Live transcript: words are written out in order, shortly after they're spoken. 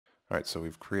All right, so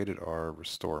we've created our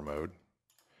restore mode.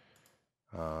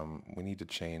 We need to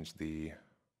change the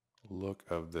look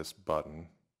of this button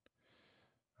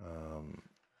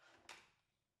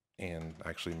and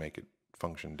actually make it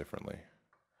function differently.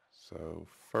 So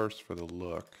first, for the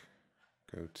look,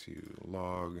 go to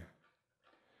log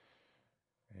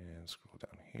and scroll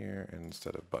down here, and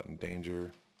instead of button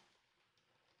danger,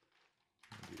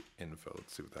 do info.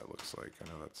 Let's see what that looks like. I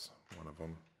know that's one of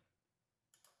them.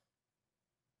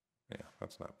 Yeah,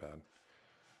 that's not bad.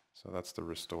 So that's the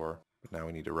restore. But now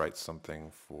we need to write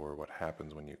something for what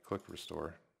happens when you click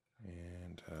restore.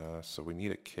 And so we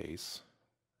need a case,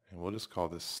 and we'll just call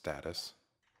this status.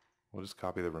 We'll just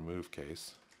copy the remove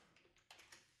case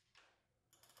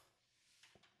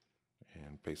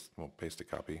and paste a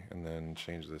copy, and then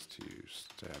change this to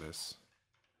status.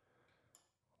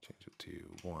 Change it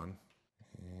to 1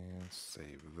 and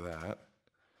save that.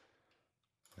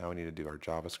 Now we need to do our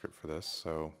JavaScript for this.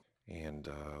 So,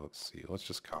 let's see, let's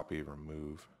just copy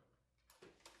remove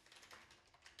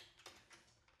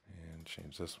and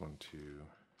change this one to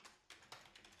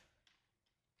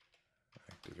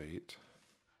activate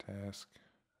task.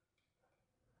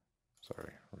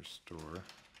 Sorry, restore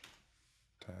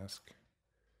task,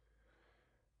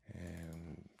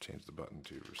 and change the button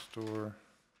to restore.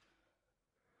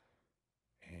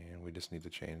 And we just need to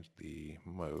change the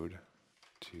mode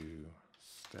to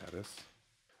status.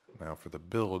 Now for the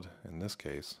build, in this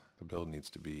case, the build needs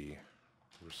to be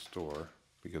restore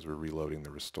because we're reloading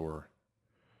the restore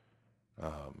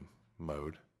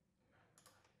mode.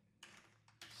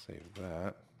 Save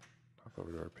that. Hop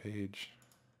over to our page.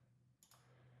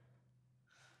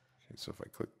 Okay, so if I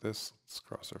click this, let's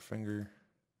cross our finger.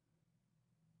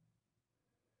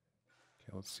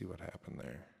 Okay, let's see what happened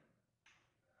there.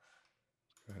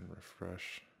 Let's go ahead and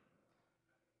refresh.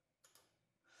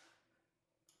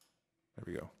 There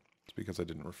we go. It's because I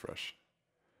didn't refresh.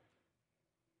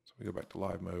 So we go back to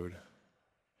live mode.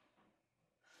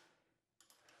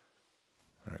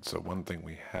 All right, so one thing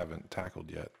we haven't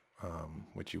tackled yet,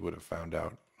 which you would have found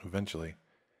out eventually,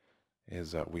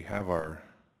 is that we have our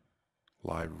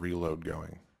live reload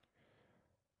going.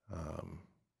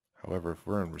 However, if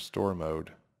we're in restore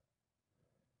mode,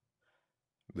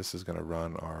 this is going to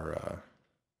run our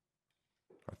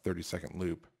 30-second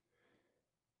loop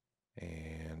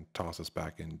and toss us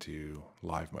back into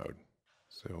live mode.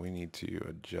 So we need to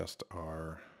adjust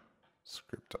our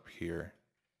script up here.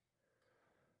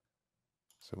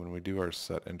 So when we do our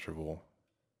set interval,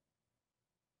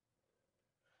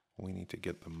 we need to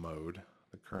get the mode,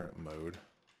 the current mode.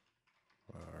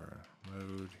 Our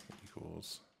mode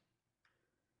equals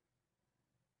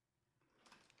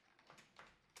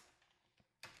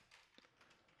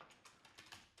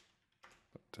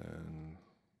button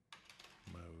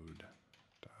mode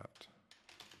dot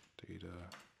data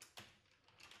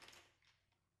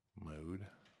mode.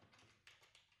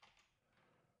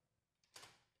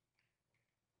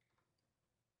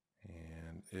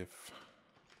 And if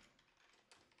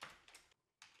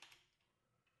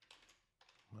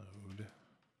mode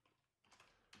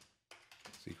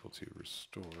is equal to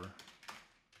restore.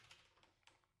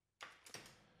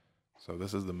 So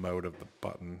this is the mode of the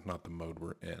button, not the mode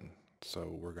we're in.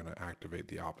 So we're going to activate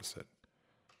the opposite.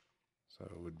 So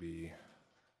it would be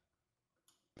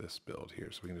this build here.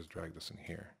 So we can just drag this in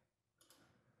here.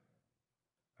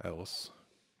 Else,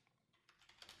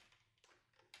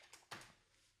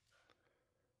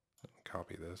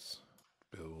 copy this,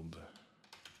 build,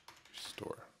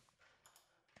 restore.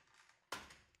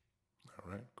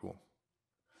 All right, cool.